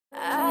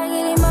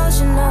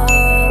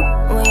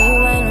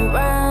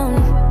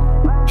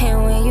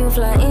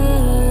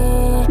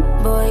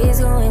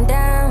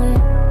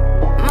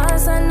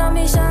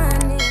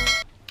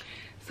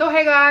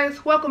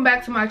guys, welcome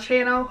back to my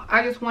channel.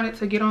 I just wanted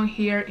to get on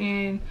here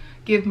and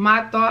give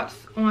my thoughts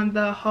on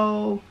the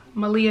whole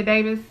Maleah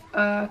Davis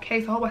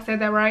case. I hope I said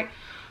that right.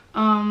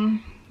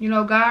 You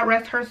know, God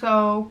rest her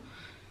soul.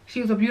 She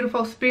was a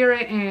beautiful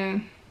spirit,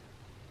 and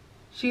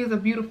she is a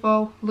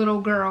beautiful little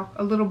girl,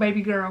 a little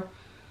baby girl.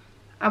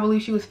 I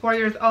believe she was 4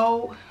 years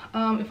old.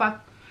 If I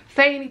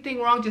say anything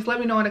wrong, just let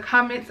me know in the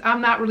comments.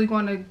 I'm not really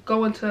going to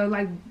go into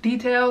like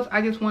details.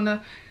 I just want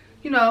to,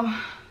 you know,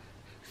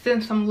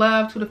 send some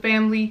love to the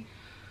family.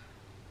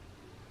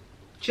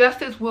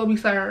 Justice will be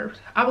served.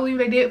 I believe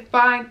they did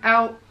find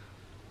out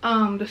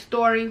the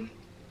story.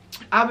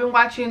 I've been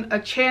watching a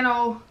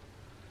channel.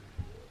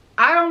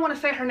 I don't want to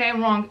say her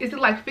name wrong. Is it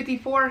like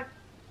 54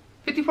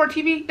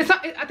 TV? It's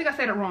not, I think I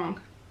said it wrong.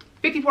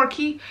 54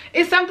 Key.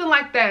 It's something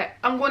like that.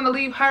 I'm going to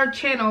leave her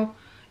channel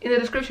in the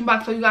description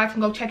box so you guys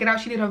can go check it out.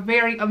 She did a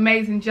very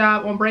amazing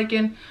job on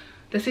breaking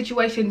the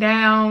situation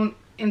down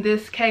in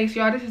this case.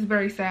 Y'all, this is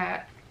very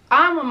sad.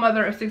 I'm a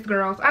mother of 6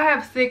 girls. I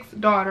have 6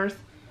 daughters.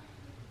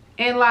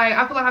 And like,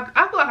 I feel like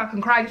I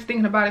can cry just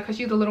thinking about it because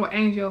she's a little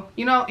angel.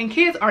 You know, and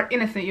kids are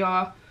innocent,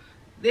 y'all.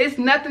 There's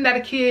nothing that a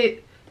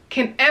kid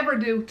can ever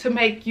do to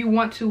make you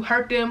want to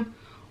hurt them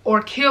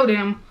or kill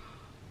them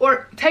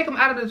or take them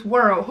out of this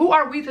world. Who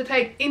are we to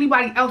take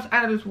anybody else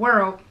out of this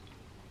world?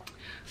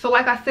 So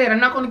like I said,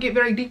 I'm not going to get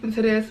very deep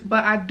into this,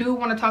 but I do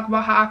want to talk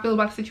about how I feel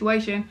about the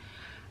situation.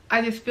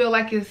 I just feel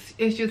like it's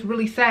just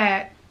really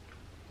sad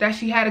that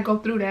she had to go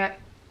through that.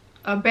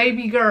 A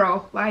baby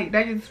girl, like,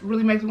 that just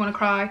really makes me want to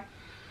cry.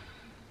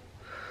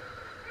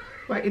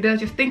 Like, it does,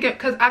 just thinking,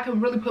 because I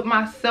can really put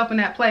myself in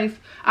that place.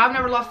 I've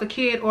never lost a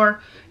kid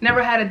or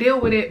never had to deal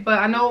with it, but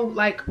I know,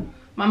 like,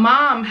 my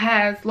mom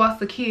has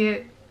lost a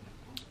kid.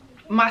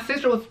 My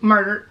sister was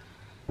murdered,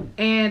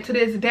 and to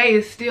this day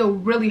it still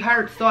really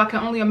hurts, so I can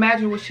only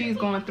imagine what she's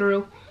going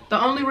through.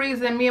 The only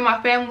reason me and my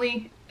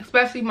family,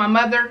 especially my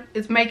mother,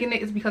 is making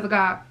it is because of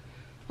God.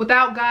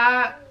 Without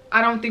God,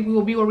 I don't think we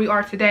will be where we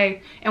are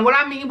today. And what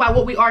I mean by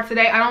what we are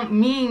today, I don't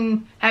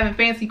mean having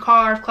fancy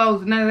cars,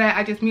 clothes, none of that.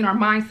 I just mean our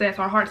mindsets,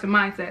 our hearts and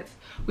mindsets.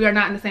 We are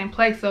not in the same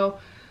place. So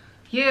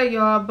yeah,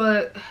 y'all,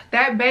 but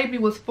that baby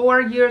was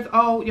 4 years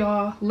old,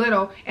 y'all,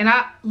 little. And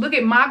I look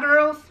at my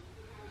girls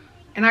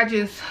and I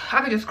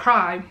could just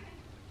cry.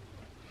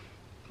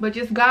 But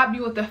just God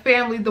be with the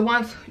family, the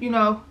ones, you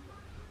know,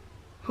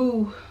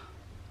 who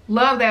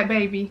love that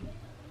baby.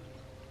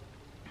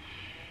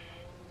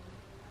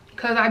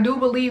 Because I do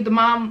believe the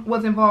mom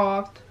was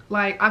involved.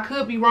 Like, I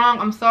could be wrong,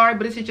 I'm sorry,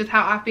 but this is just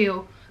how I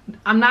feel.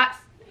 I'm not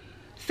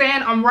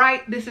saying I'm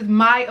right. This is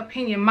my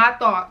opinion, my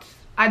thoughts.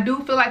 I do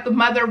feel like the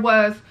mother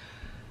was,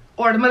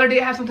 or the mother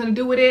did have something to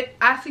do with it.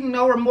 I see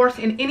no remorse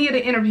in any of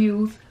the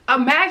interviews.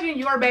 Imagine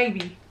your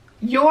baby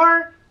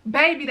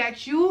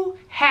that you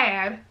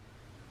had.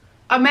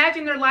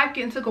 Imagine their life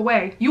getting took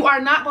away. You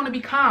are not going to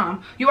be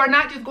calm. You are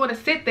not just going to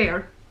sit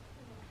there.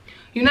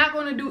 You're not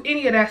going to do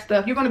any of that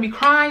stuff. You're going to be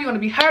crying. You're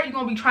going to be hurt. You're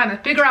going to be trying to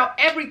figure out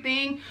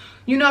everything.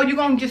 You know, you're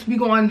going to just be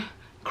going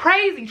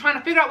crazy trying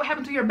to figure out what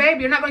happened to your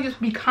baby. You're not going to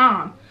just be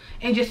calm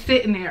and just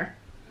sitting there.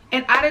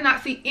 And I did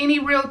not see any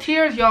real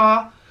tears,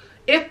 y'all.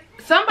 If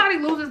somebody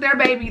loses their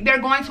baby,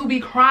 they're going to be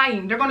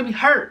crying. They're going to be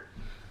hurt.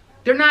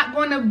 They're not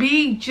going to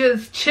be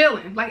just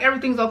chilling like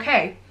everything's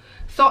okay.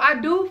 So I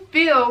do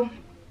feel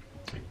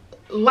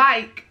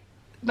like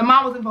the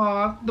mom was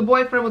involved. The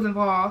boyfriend was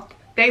involved.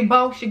 They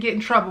both should get in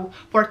trouble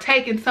for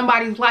taking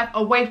somebody's life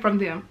away from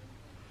them.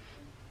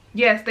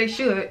 Yes, they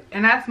should.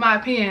 And that's my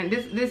opinion.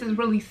 This is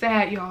really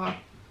sad, y'all.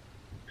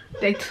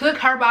 They took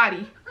her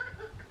body.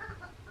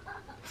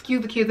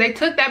 Excuse the kids. They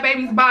took that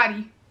baby's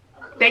body.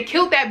 They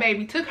killed that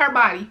baby. Took her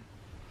body.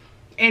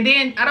 And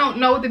then, I don't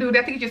know what to do.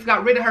 I think he just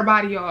got rid of her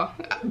body, y'all.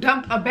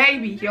 Dumped a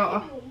baby,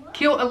 y'all.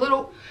 Killed a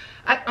little...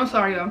 I'm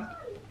sorry, y'all.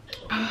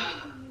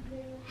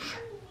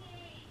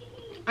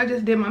 I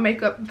just did my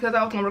makeup because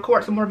I was going to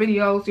record some more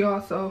videos,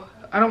 y'all, so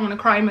I don't want to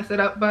cry and mess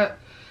it up, but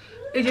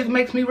it just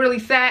makes me really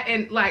sad.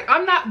 And like,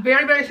 I'm not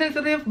very, very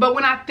sensitive, but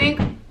when I think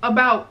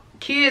about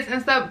kids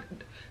and stuff,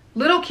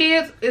 little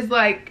kids is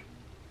like,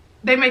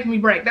 they make me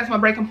break. That's my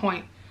breaking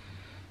point.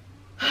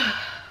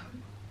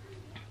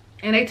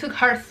 And they took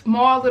her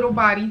small little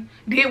body,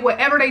 did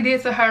whatever they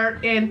did to her,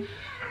 and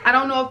I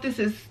don't know if this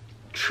is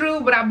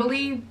true, but I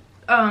believe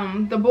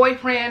the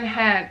boyfriend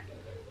had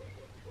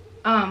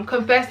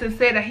confessed and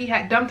said that he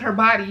had dumped her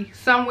body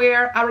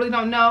somewhere. I really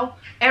don't know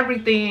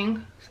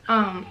everything.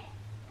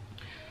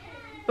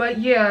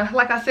 But yeah,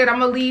 like I said, I'm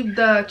gonna leave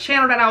the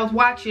channel that I was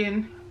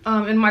watching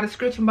in my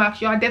description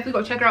box. Y'all definitely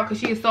go check her out because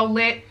she is so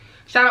lit.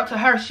 Shout out to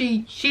her.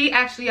 She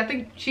actually, I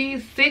think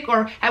she's sick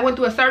or had went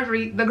through a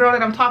surgery. The girl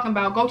that I'm talking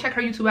about. Go check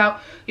her YouTube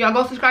out. Y'all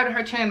go subscribe to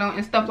her channel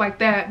and stuff like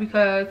that,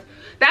 because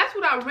that's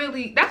what I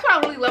really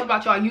love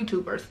about y'all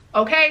YouTubers,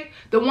 okay?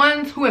 The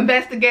ones who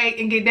investigate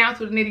and get down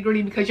to the nitty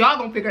gritty, because y'all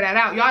gonna figure that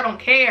out. Y'all don't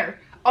care.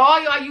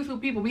 All y'all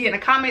YouTube people be in the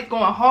comments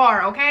going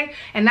hard, okay?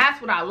 And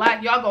that's what I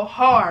like. Y'all go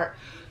hard,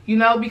 you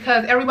know,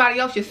 because everybody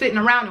else just sitting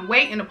around and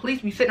waiting. The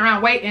police be sitting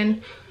around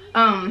waiting.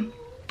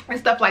 and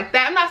stuff like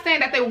that. I'm not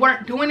saying that they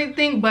weren't doing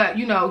anything, but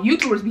you know,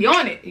 YouTubers be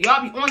on it.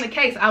 Y'all be on the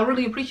case. I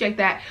really appreciate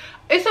that.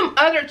 It's some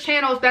other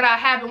channels that I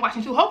have been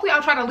watching too. Hopefully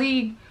I'll try to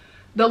leave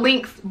the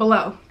links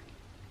below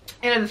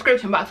in the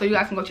description box so you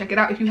guys can go check it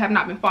out if you have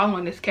not been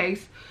following this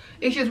case.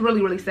 It's just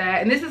really, really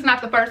sad. And this is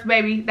not the first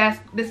baby this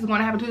is going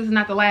to happen to. This is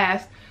not the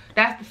last.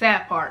 That's the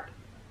sad part.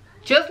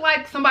 Just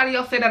like somebody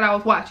else said that I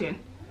was watching.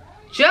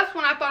 Just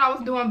when I thought I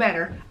was doing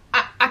better.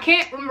 I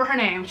can't remember her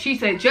name. She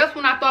said, just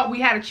when I thought we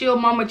had a chill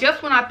moment,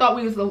 just when I thought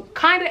we was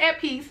kind of at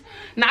peace,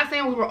 not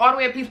saying we were all the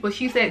way at peace, but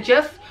she said,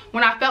 just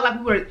when I felt like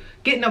we were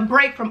getting a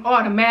break from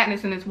all the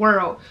madness in this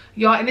world,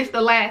 y'all, and it's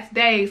the last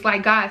days,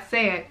 like God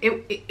said,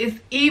 it's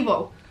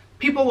evil.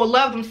 People will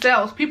love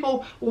themselves.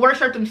 People will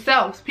worship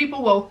themselves.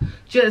 People will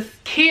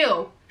just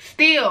kill,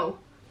 steal,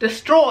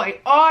 destroy,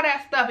 all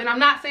that stuff. And I'm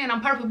not saying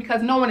I'm perfect,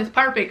 because no one is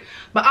perfect,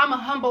 but I'm a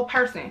humble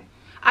person.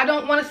 I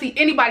don't want to see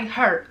anybody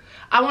hurt.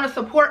 I want to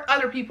support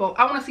other people.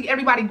 I want to see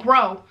everybody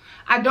grow.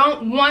 I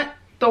don't want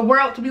the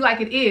world to be like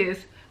it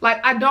is.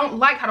 Like, I don't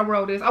like how the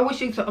world is. I wish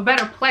it's a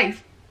better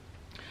place.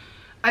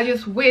 I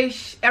just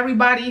wish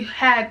everybody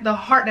had the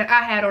heart that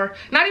I had, or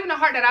not even the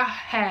heart that I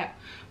had.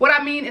 What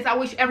I mean is, I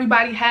wish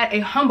everybody had a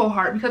humble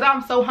heart, because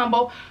I'm so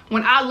humble.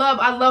 When I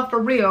love for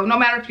real. No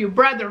matter if you're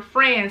brother,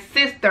 friend,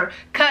 sister,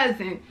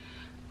 cousin.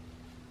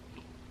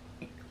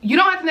 You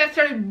don't have to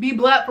necessarily be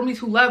blood for me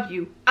to love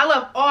you. I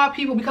love all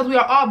people, because we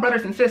are all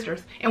brothers and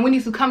sisters. And we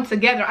need to come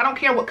together. I don't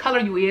care what color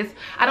you is.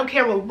 I don't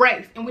care what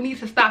race. And we need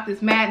to stop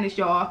this madness,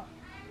 y'all.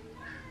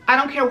 I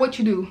don't care what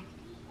you do.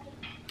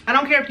 I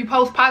don't care if you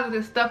post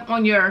positive stuff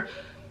on your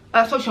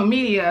social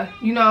media,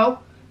 you know.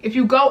 If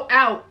you go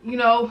out, you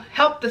know,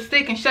 help the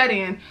sick and shut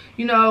in,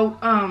 you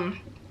know,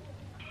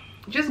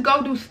 just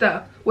go do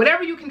stuff.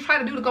 Whatever you can try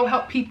to do to go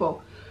help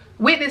people.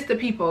 Witness to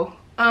people.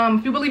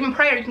 If you believe in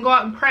prayer, you can go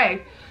out and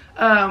pray.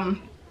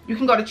 You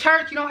can go to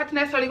church. You don't have to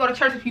necessarily go to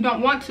church if you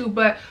don't want to,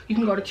 but you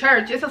can go to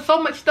church. It's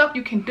so much stuff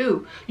you can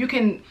do. You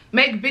can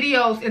make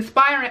videos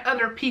inspiring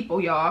other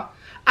people, y'all.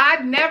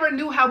 I never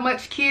knew how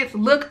much kids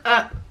look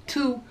up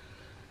to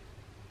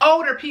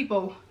older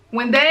people.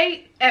 When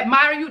they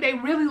admire you, they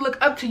really look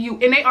up to you,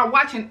 and they are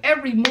watching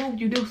every move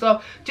you do.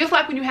 So just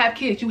like when you have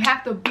kids, you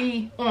have to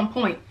be on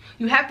point.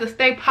 You have to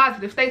stay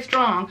positive, stay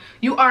strong.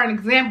 You are an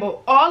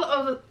example. All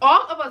of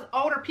us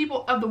older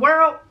people of the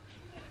world,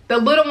 the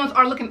little ones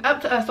are looking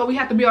up to us, so we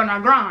have to be on our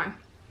grind.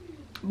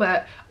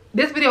 But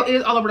this video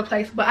is all over the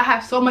place, but I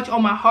have so much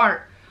on my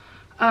heart.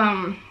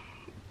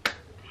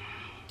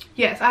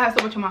 Yes, I have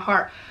so much on my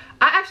heart.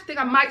 I actually think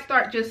I might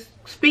start just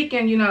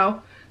speaking, you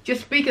know,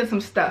 just speaking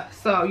some stuff.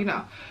 So, you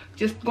know,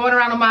 just going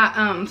around on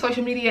my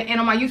social media and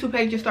on my YouTube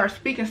page, just start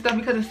speaking stuff,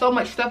 because there's so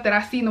much stuff that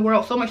I see in the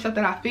world, so much stuff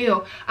that I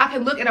feel. I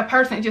can look at a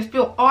person and just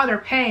feel all their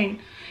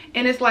pain,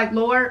 and it's like,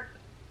 Lord,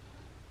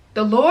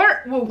 the Lord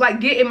will like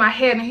get in my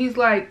head, and he's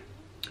like,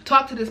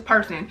 talk to this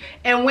person.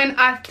 And when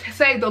I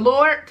say the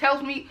Lord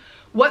tells me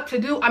what to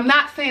do, I'm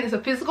not saying it's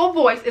a physical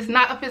voice. It's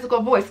not a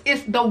physical voice.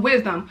 It's the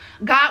wisdom.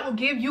 God will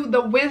give you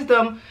the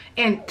wisdom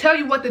and tell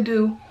you what to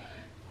do.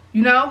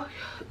 You know,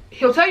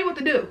 he'll tell you what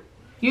to do.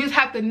 You just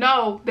have to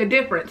know the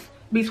difference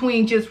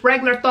between just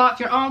regular thoughts,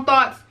 your own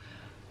thoughts,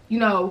 you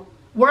know,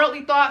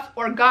 worldly thoughts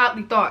or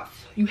godly thoughts.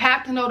 You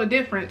have to know the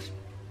difference.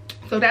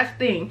 So that's the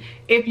thing.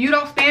 If you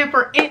don't stand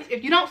for it,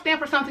 if you don't stand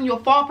for something, you'll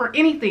fall for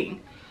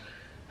anything.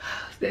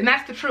 And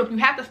that's the truth. You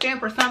have to stand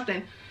for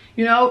something.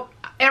 You know,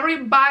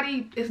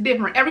 everybody is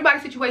different.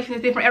 Everybody's situation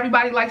is different.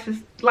 Everybody's life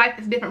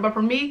is different. But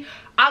for me,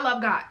 I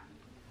love God.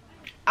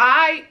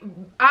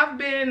 I've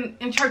been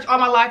in church all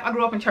my life. I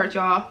grew up in church,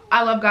 y'all.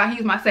 I love God.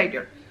 He's my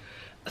savior.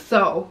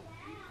 So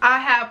I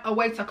have a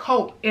way to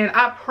cope, and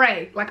I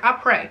pray. Like, I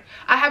pray.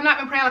 I have not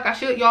been praying like I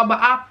should, y'all, but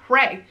I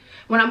pray.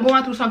 When I'm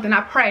going through something,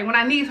 I pray. When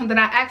I need something,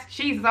 I ask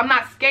Jesus. I'm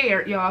not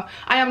scared, y'all.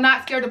 I am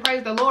not scared to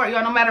praise the Lord,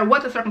 y'all. No matter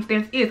what the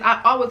circumstance is,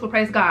 I always will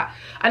praise God.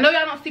 I know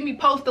y'all don't see me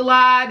post a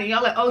lot, and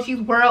y'all like, oh, she's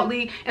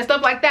worldly and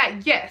stuff like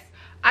that. Yes,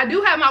 I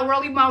do have my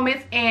worldly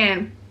moments,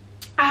 and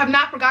I have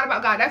not forgot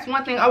about God. That's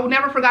one thing. I will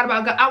never forget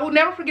about God. I will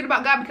never forget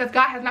about God, because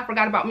God has not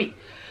forgot about me.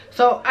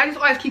 So I just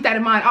always keep that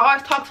in mind. I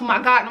always talk to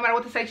my God, no matter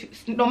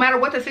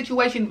what the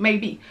situation may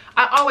be.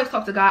 I always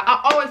talk to God. I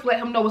always let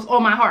him know what's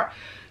on my heart.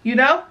 You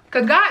know,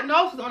 because God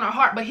knows what's on our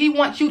heart, but he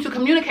wants you to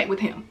communicate with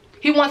him.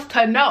 He wants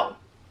to know.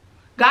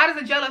 God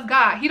is a jealous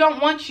God. He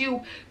don't want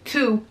you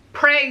to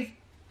praise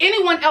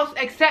anyone else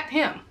except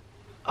him.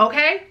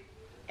 Okay?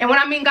 And when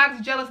I mean God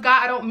is a jealous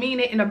God, I don't mean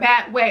it in a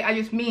bad way. I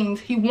just means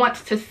he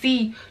wants to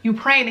see you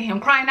praying to him,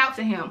 crying out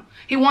to him.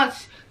 He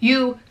wants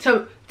you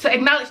to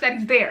acknowledge that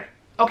he's there.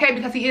 Okay?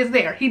 Because he is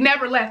there. He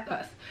never left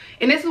us.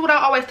 And this is what I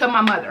always tell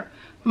my mother.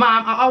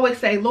 Mom, I always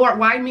say, Lord,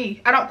 why me?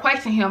 I don't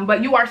question him,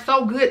 but you are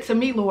so good to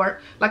me, Lord.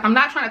 Like, I'm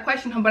not trying to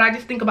question him, but I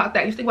just think about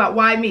that. You think about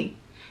why me?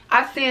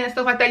 I sin and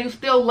stuff like that. You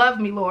still love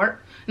me, Lord.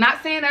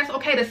 Not saying that's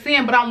okay to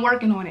sin, but I'm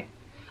working on it.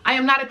 I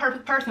am not a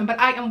perfect person, but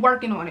I am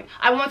working on it.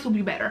 I want to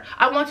be better.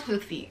 I want to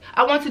succeed.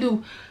 I want to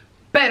do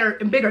better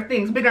and bigger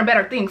things, bigger and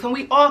better things. And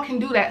we all can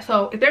do that.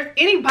 So if there's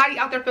anybody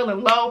out there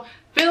feeling low,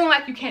 feeling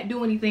like you can't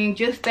do anything,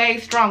 just stay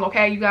strong,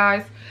 okay, you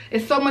guys?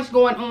 It's so much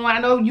going on. I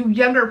know you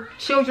younger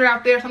children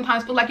out there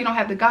sometimes feel like you don't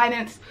have the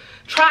guidance.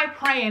 Try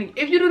praying.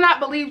 If you do not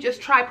believe,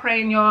 just try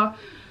praying, y'all.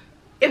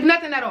 If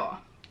nothing at all.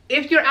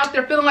 If you're out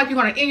there feeling like you're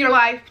going to end your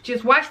life,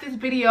 just watch this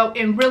video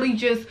and really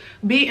just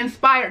be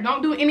inspired.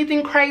 Don't do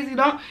anything crazy.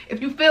 If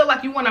you feel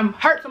like you want to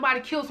hurt somebody,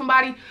 kill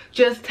somebody,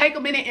 just take a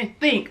minute and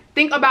think.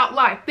 Think about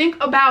life. Think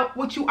about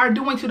what you are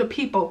doing to the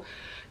people.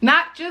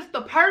 Not just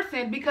the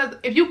person, because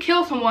if you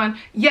kill someone,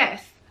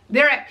 yes,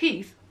 they're at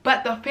peace,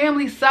 but the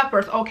family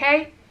suffers,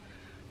 okay?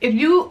 If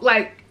you,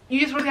 like, you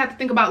just really have to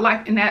think about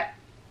life in that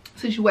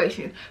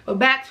situation. But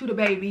back to the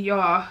baby,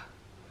 y'all.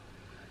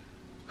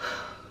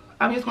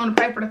 I'm just going to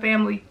pray for the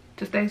family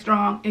to stay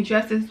strong, and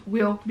justice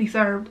will be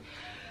served.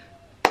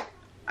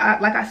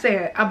 Like I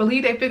said, I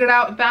believe they figured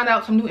out and found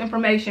out some new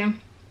information.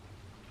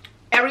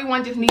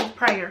 Everyone just needs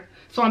prayer.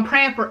 So I'm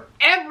praying for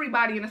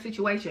everybody in the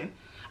situation.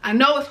 I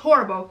know it's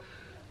horrible.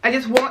 I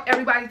just want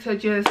everybody to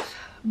just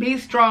be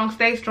strong,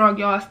 stay strong,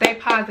 y'all. Stay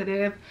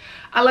positive.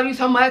 I love you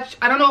so much.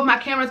 I don't know if my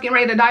camera's getting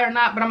ready to die or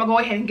not, but I'm going to go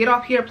ahead and get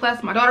off here.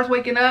 Plus, my daughter's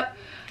waking up.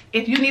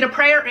 If you need a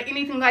prayer or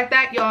anything like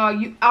that, y'all,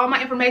 all my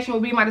information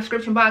will be in my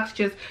description box.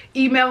 Just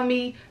email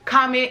me,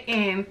 comment,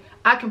 and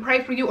I can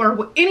pray for you,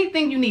 or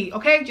anything you need,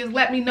 okay? Just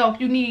let me know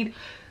if you need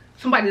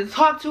somebody to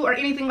talk to or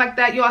anything like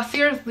that. Y'all,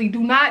 seriously,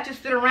 do not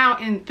just sit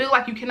around and feel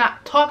like you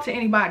cannot talk to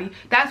anybody.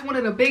 That's one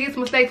of the biggest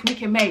mistakes we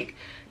can make,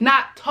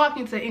 not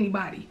talking to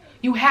anybody.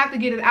 You have to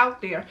get it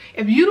out there.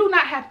 If you do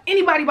not have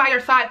anybody by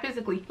your side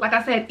physically, like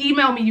I said,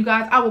 email me, you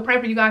guys. I will pray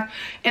for you guys.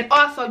 And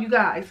also, you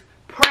guys,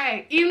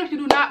 pray. Even if you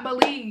do not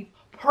believe,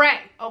 pray,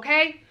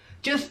 okay?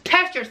 Just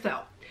test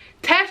yourself.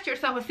 Test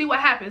yourself and see what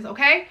happens,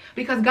 okay?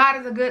 Because God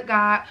is a good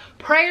God.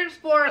 Prayers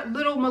for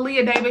little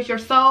Maleah Davis. Your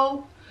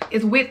soul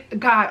is with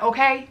God,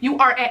 okay? You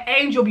are an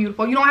angel,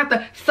 beautiful. You don't have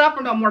to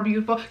suffer no more,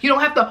 beautiful. You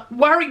don't have to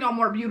worry no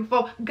more,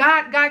 beautiful.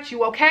 God got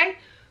you, okay?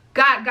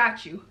 God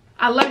got you.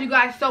 I love you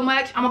guys so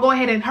much. I'm gonna go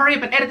ahead and hurry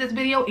up and edit this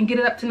video and get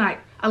it up tonight.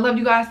 I love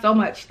you guys so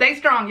much. Stay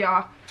strong,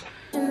 y'all.